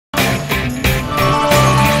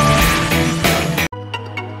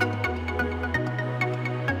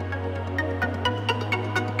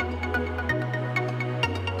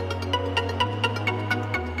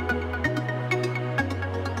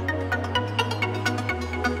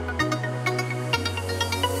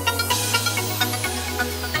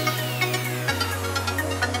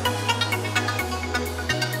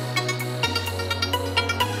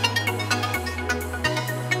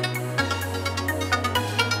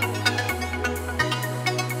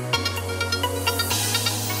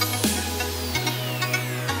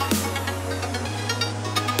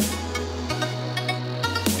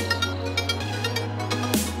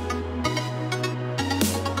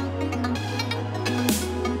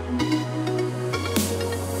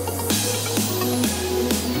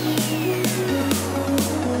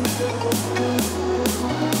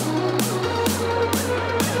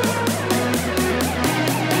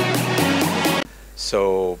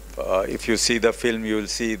if you see the film, you will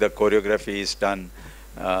see the choreography is done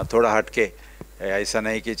थोड़ा हटके, ऐसा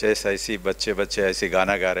नहीं कि जैसे ऐसी बच्चे ऐसे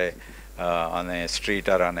गाना गा रहे on a street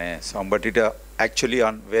or on a song, but it actually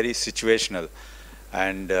on very situational.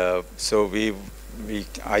 And so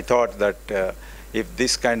I thought that if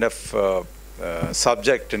this kind of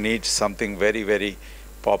subject needs something very, very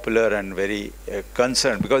popular and very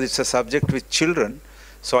concerned, because it's a subject with children,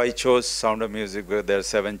 so I chose Sound of Music, where there are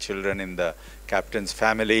 7 children in the captain's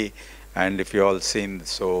family, and if you all seen,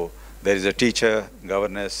 so there is a teacher,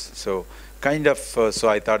 governess, so kind of, so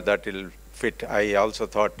I thought that will fit. I also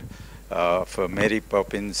thought for Mary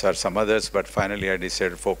Poppins or some others, but finally I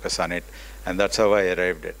decided to focus on it, and that's how I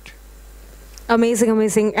arrived at. Amazing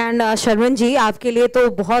amazing and Sharman जी, आपके लिए तो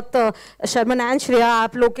बहुत, Sharman and Shreya,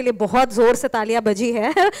 आप लोग के लिए बहुत ज़ोर से तालियां बजी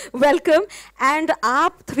है वेलकम. एंड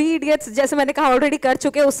आप 3 इडियट्स जैसे मैंने कहा ऑलरेडी कर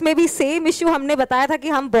चुके हैं, उसमें भी सेम इशू हमने बताया था कि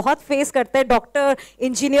हम बहुत फेस करते हैं, डॉक्टर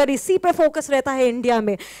इंजीनियर इसी पे फोकस रहता है इंडिया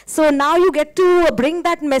में. So now you get to bring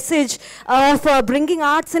that message of bringing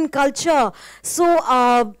arts and culture. So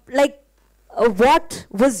like what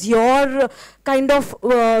was your kind of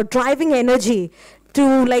driving energy to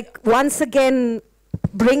like once again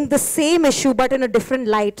bring the same issue but in a different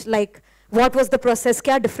light? Like what was the process?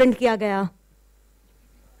 Kya different kiya gaya?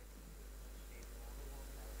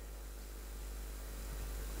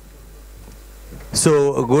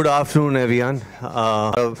 So good afternoon everyone.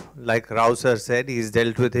 Like Rao sir said, he's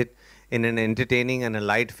dealt with it in an entertaining and a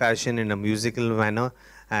light fashion, in a musical manner,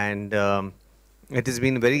 and it has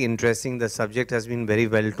been very interesting. The subject has been very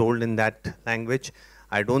well told in that language.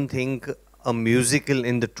 I don't think a musical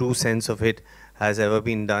in the true sense of it has ever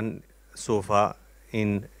been done so far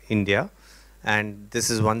in India. And this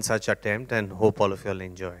is one such attempt, and hope all of you will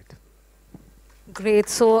enjoy it. Great.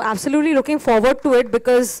 So absolutely looking forward to it,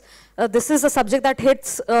 because this is a subject that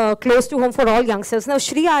hits close to home for all youngsters. Now,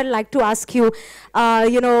 Shriya, I'd like to ask you,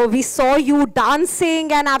 you know, we saw you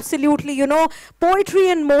dancing and absolutely, you know, poetry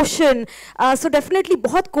in motion. So definitely,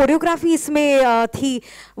 बहुत choreography इसमें थी.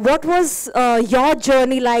 What was your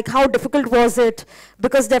journey like? How difficult was it?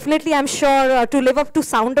 Because definitely, I'm sure to live up to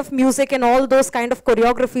Sound of Music and all those kind of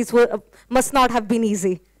choreographies must not have been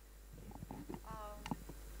easy.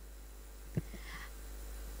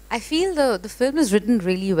 I feel the film is written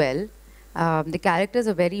really well. The characters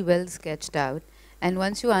are very well sketched out. And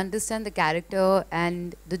once you understand the character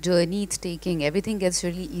and the journey it's taking, everything gets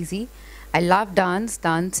really easy. I love dance.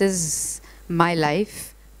 Dance is my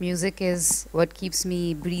life. Music is what keeps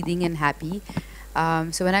me breathing and happy.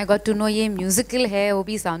 So when I got to know ye musical hai, wo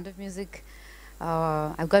bhi Sound of Music,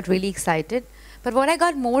 I got really excited. But what I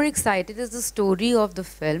got more excited is the story of the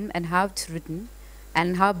film and how it's written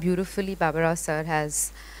and how beautifully Babarao sir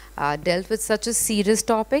has dealt with such a serious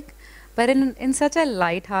topic, but in such a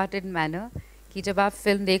light-hearted manner. कि जब आप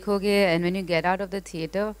film देखोगे and when you get out of the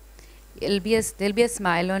theater, there'll be a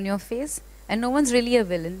smile on your face, and no one's really a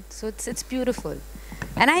villain. So it's beautiful,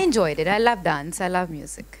 and I enjoyed it. I love dance. I love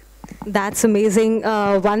music. That's amazing.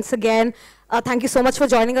 Once again, thank you so much for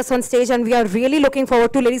joining us on stage, and we are really looking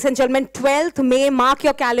forward to, ladies and gentlemen, 12th May. Mark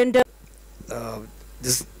your calendar.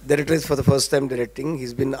 This director is for the first time directing.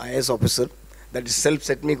 He's been IAS officer. That itself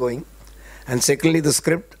set me going. And secondly, the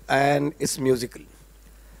script and its musical.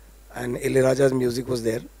 And Ilayaraja's music was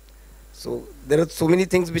there. So there are so many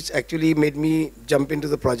things which actually made me jump into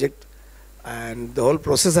the project. And the whole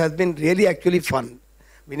process has been really actually fun.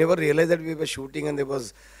 We never realized that we were shooting and there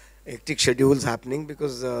was hectic schedules happening,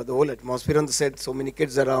 because the whole atmosphere on the set, so many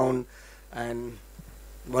kids around and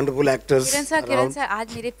wonderful actors Kiran sir,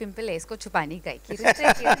 आज मेरे pimple है, इसको छुपाने का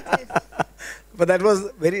है. But that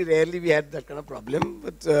was very rarely we had that kind of problem.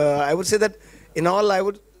 But I would say that in all, I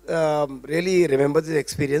would really remember this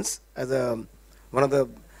experience as one of the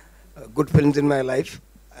good films in my life.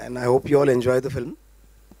 And I hope you all enjoy the film.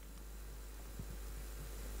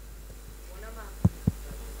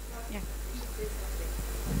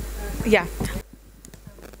 Yeah.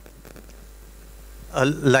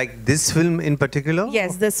 Like this film in particular?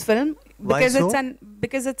 Yes, this film. Why so?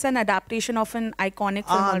 Because it's an adaptation of an iconic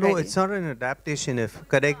film already. No, it's not an adaptation.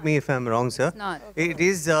 Correct me if I'm wrong, sir. It's not. It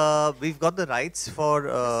is. We've got the rights for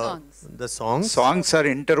the songs. Songs are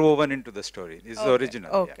interwoven into the story. This is the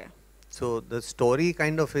original. Okay. Yeah. So the story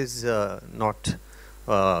kind of is not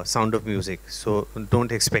Sound of Music. So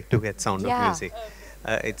don't expect to get Sound of Music.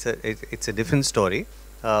 It's a different story.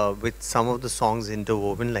 With some of the songs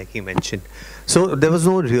interwoven, like he mentioned. So there was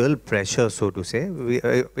no real pressure, so to say.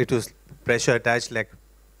 It was pressure attached, like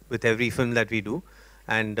with every film that we do,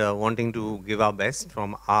 and wanting to give our best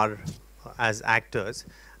from as actors,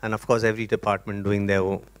 and of course every department doing their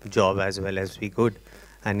own job as well as we could.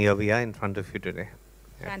 And here we are in front of you today.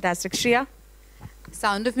 Fantastic. Shriya?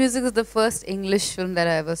 Sound of Music is the first English film that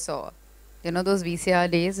I ever saw. You know those VCR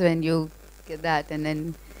days when you get that and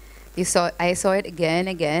then I saw it again,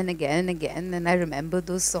 and I remember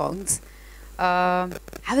those songs. I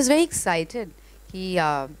was very excited.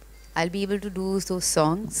 I'll be able to do those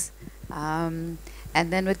songs. And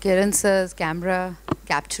then with Kiran sir's camera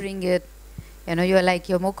capturing it, you know,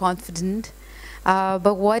 you're more confident.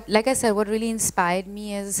 But like I said, what really inspired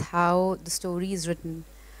me is how the story is written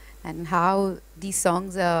and how these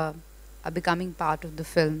songs are becoming part of the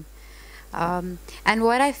film. And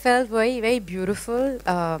what I felt very, very beautiful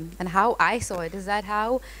and how I saw it is that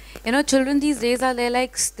how, you know, children these days are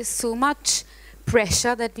like, there's so much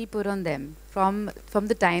pressure that we put on them from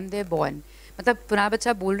the time they're born. मतलब तुम्हारा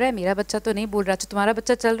बच्चा बोल रहा है मेरा बच्चा तो नहीं बोल रहा अच्छा तुम्हारा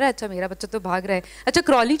बच्चा चल रहा है अच्छा मेरा बच्चा तो भाग रहा है अच्छा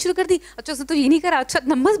क्रॉलिंग शुरू कर दी अच्छा उसने तो ये नहीं करा अच्छा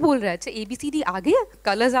नंबर्स बोल रहा है अच्छा ABCD आ गया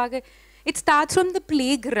कलर्स आ गए it starts from the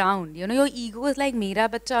playground you know your ego is like मेरा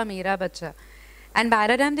बच्चा and by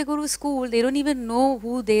the time they go to school they don't even know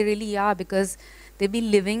who they really are because they've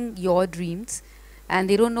been living your dreams and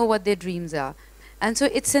they don't know what their dreams are and so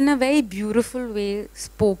it's in a very beautiful way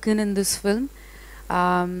spoken in this film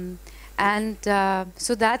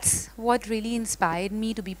so that's what really inspired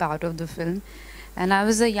me to be part of the film. And I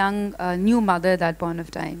was a young, new mother at that point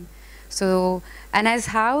of time. So, and as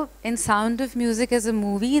how in Sound of Music as a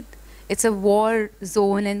movie, it's a war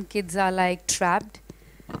zone and kids are like trapped.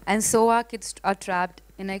 And so our kids are trapped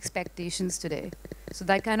in expectations today. So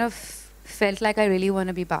that kind of felt like I really want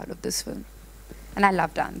to be part of this film. And I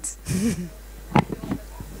love dance.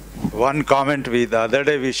 One comment, the other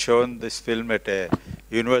day we shown this film at a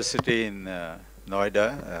university in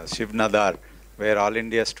Noida, Shiv Nadar, where all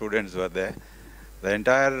India students were there. The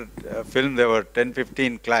entire film, there were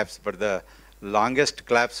 10-15 claps, but the longest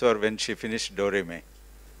claps were when she finished Do Re Mi.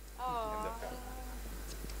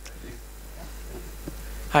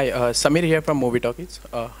 Hi, Samir here from Movie Talkies.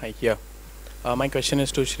 Hi, here. My question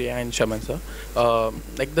is to Shriya and Sharman sir.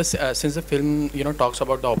 Like this, since the film talks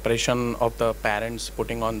about the oppression of the parents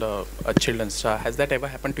putting on the children, has that ever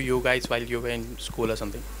happened to you guys while you were in school or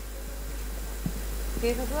something?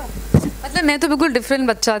 मतलब मैं तो बिल्कुल different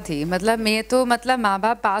बच्चा थी मतलब मैं तो मतलब माँ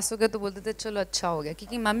बाप पास हो गए तो बोलते थे चलो अच्छा हो गया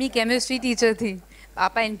क्योंकि मम्मी केमिस्ट्री टीचर थी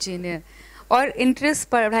पापा इंजीनियर और इंटरेस्ट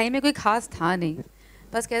पढ़ाई में कोई खास था नहीं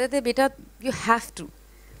बस कहते थे बेटा you have to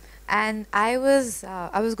and I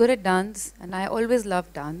was good at dance and I always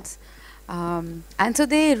loved dance and so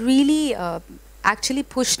they really actually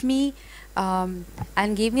pushed me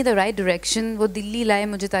and gave me the right direction वो दिल्ली लाए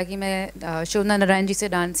मुझे ताकि मैं शोभना नारायण जी से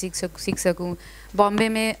डांस सीख सकूं बॉम्बे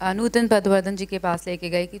में नूतन पदवर्धन जी के पास लेके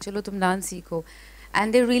गए कि चलो तुम डांस सीखो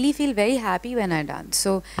and they really feel very happy when I dance.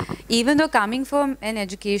 So even though coming from an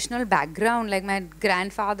educational background, like my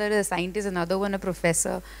grandfather is a scientist, another one a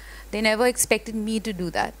professor, they never expected me to do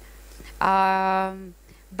that.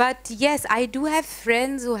 But yes, I do have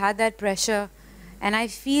friends who had that pressure, and I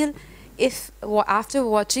feel if after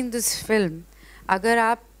watching this film, अगर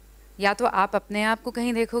आप या तो आप अपने आप को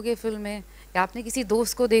कहीं देखोगे फिल्म में या आपने किसी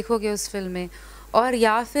दोस्त को देखोगे उस फिल्म में और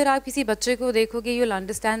या फिर आप किसी बच्चे को देखोगे you'll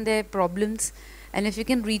understand their problems and if you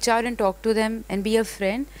can reach out and talk to them and be a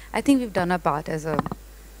friend, I think we've done our part as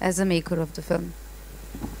a maker of the film.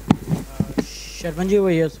 Sharman जी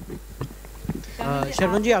वही है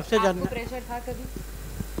शर्मन जी आपसे जानना प्रेशर था कभी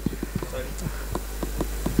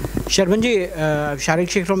शर्मन जी Shariq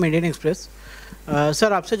Sheikh from Indian express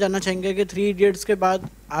sir आपसे जानना चाहेंगे कि 3 इडियट्स के बाद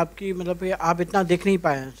आपकी मतलब आप इतना देख नहीं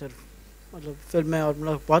पाए हैं सर मतलब फिल्में और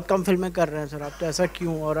मतलब बहुत कम फिल्में कर रहे हैं सर आप तो ऐसा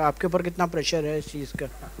क्यों और आपके ऊपर कितना प्रेशर है इस चीज़ का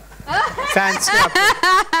फैंस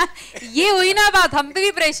ये हुई ना बात हम पे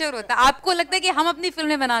भी प्रेशर होता है आपको लगता है कि हम अपनी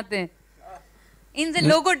फिल्में बनाते हैं इन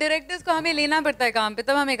लोगों डायरेक्टर्स को हमें लेना पड़ता है काम पे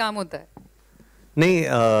तब हमें काम होता है नहीं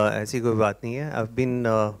ऐसी कोई बात नहीं है I've been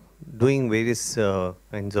doing various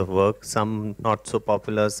kinds of work some not so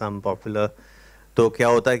popular some popular तो क्या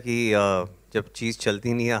होता है कि जब चीज़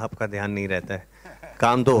चलती नहीं है आपका ध्यान नहीं रहता है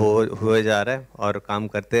काम तो हुए जा रहा है और काम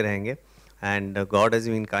करते रहेंगे and God has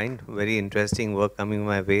been kind very interesting work coming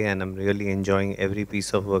my way and I'm really enjoying every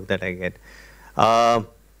piece of work that I get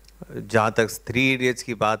जहाँ तक 3 Idiots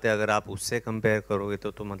की बात है अगर आप उससे कंपेयर करोगे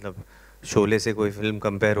तो मतलब शोले से कोई फिल्म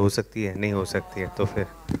कंपेयर हो सकती है नहीं हो सकती है तो फिर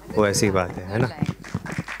वो ऐसी बात है ना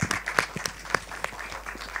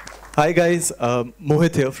Hi guys,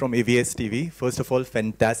 Mohit here from AVS TV. First of all,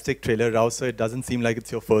 fantastic trailer, Rao sir. It doesn't seem like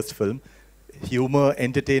it's your first film. Humor,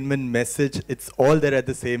 entertainment, message, it's all there at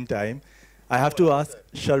the same time. I have to ask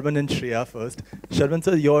Sharman and Shriya first. Sharman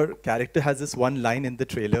sir, your character has this one line in the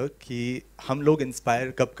trailer कि हम लोग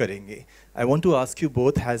inspire कब करेंगे. I want to ask you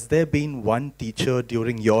both, has there been one teacher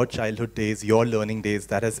during your childhood days, your learning days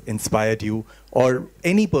that has inspired you, or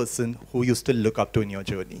any person who you still look up to in your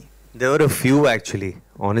journey? There were a few actually.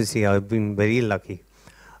 Honestly, I've been very lucky.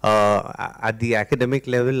 At the academic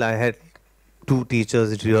level, I had two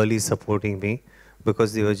teachers really supporting me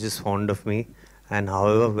because they were just fond of me. And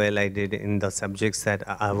however well I did in the subjects that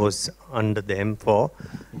I was under them for,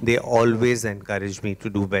 they always encouraged me to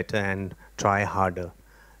do better and try harder.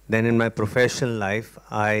 Then in my professional life,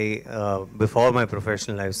 before my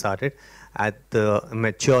professional life started, at the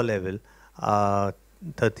mature level,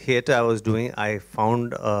 the theatre I was doing, I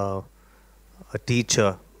found a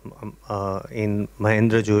teacher in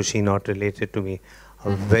Mahendra Joshi, not related to me,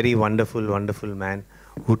 a very wonderful, wonderful man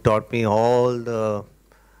who taught me all the.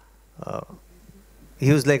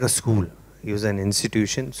 He was like a school. He was an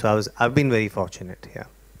institution. So I've been very fortunate. Yeah.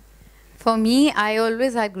 For me, I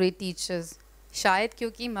always had great teachers. शायद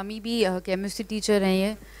क्योंकि mummy भी chemistry teacher रही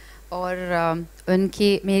है और उनकी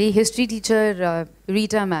मेरी history teacher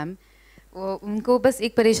Rita ma'am वो उनको बस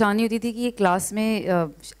एक परेशानी होती थी कि ये क्लास में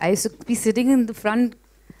I used to be sitting in the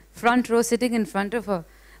front row sitting in front of her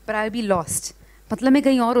but I be lost मतलब मैं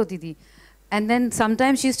कहीं और होती थी and then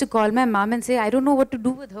sometimes she used to call my mom and से I don't know what to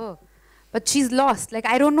do with her but she's lost, like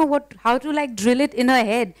I don't know how to like drill it in her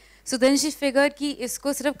head. So then she figured कि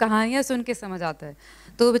इसको सिर्फ कहानियाँ सुन के समझ आता है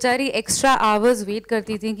तो बेचारी extra hours wait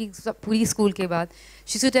करती थी कि पूरी school के बाद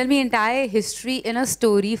she used to tell me entire history in a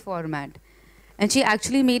story format and she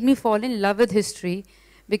actually made me fall in love with history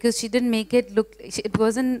because she didn't make it look, it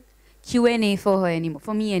wasn't Q&A for her anymore,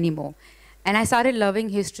 for me anymore, and I started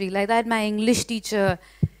loving history like that. My English teacher,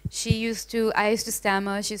 I used to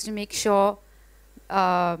stammer, she used to make sure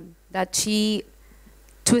that she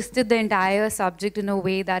twisted the entire subject in a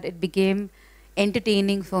way that it became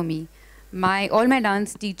entertaining for me. All my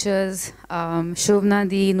dance teachers, Shobna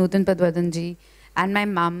Di, Nutan Padwadan ji, and my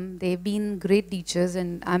mum, they've been great teachers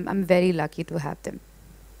and I'm very lucky to have them.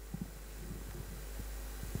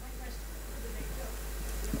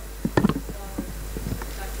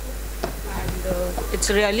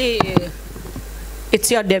 It's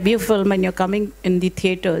your debut film and you're coming in the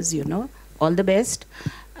theaters, you know. All the best.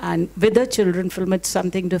 And with a children film, it's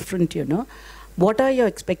something different, you know. What are your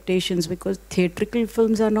expectations? Because theatrical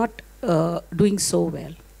films are not doing so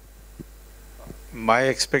well. My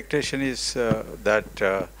expectation is that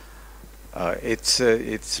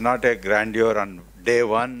it's not a grandeur on day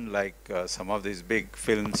one like some of these big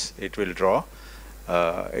films it will draw.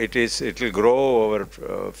 It will grow over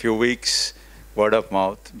a few weeks, word of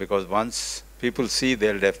mouth, because once people see,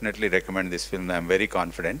 they'll definitely recommend this film. I'm very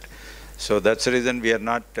confident. So that's the reason we are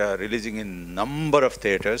not releasing in number of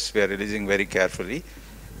theaters. We are releasing very carefully.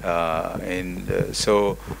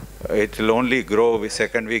 So it will only grow with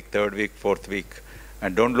second week, third week, fourth week.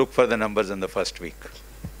 And don't look for the numbers in the first week.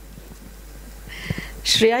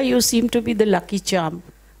 Shriya, you seem to be the lucky charm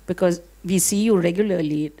because we see you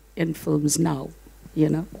regularly in films now, you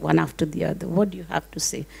know, one after the other. What do you have to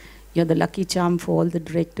say? You're the lucky charm for all the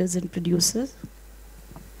directors and producers?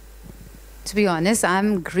 To be honest,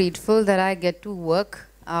 I'm grateful that I get to work.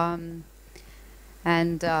 And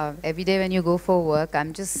every day when you go for work,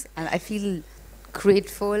 I feel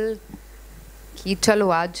grateful कि चलो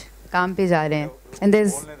आज काम पे जा रहे हैं.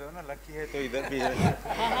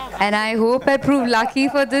 And I hope I prove lucky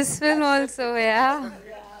for this film also, yeah.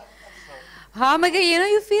 हाँ मगर you know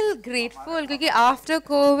you feel grateful क्योंकि after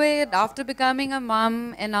COVID, after becoming a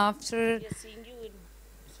mom, and after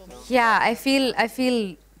yeah, I feel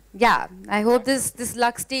yeah, I hope this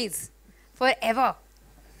luck stays forever.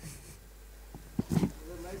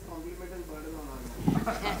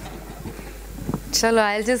 Chalo,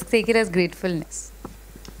 I'll just take it as gratefulness.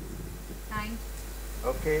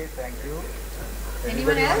 Okay, thank you.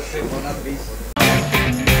 Anyone else?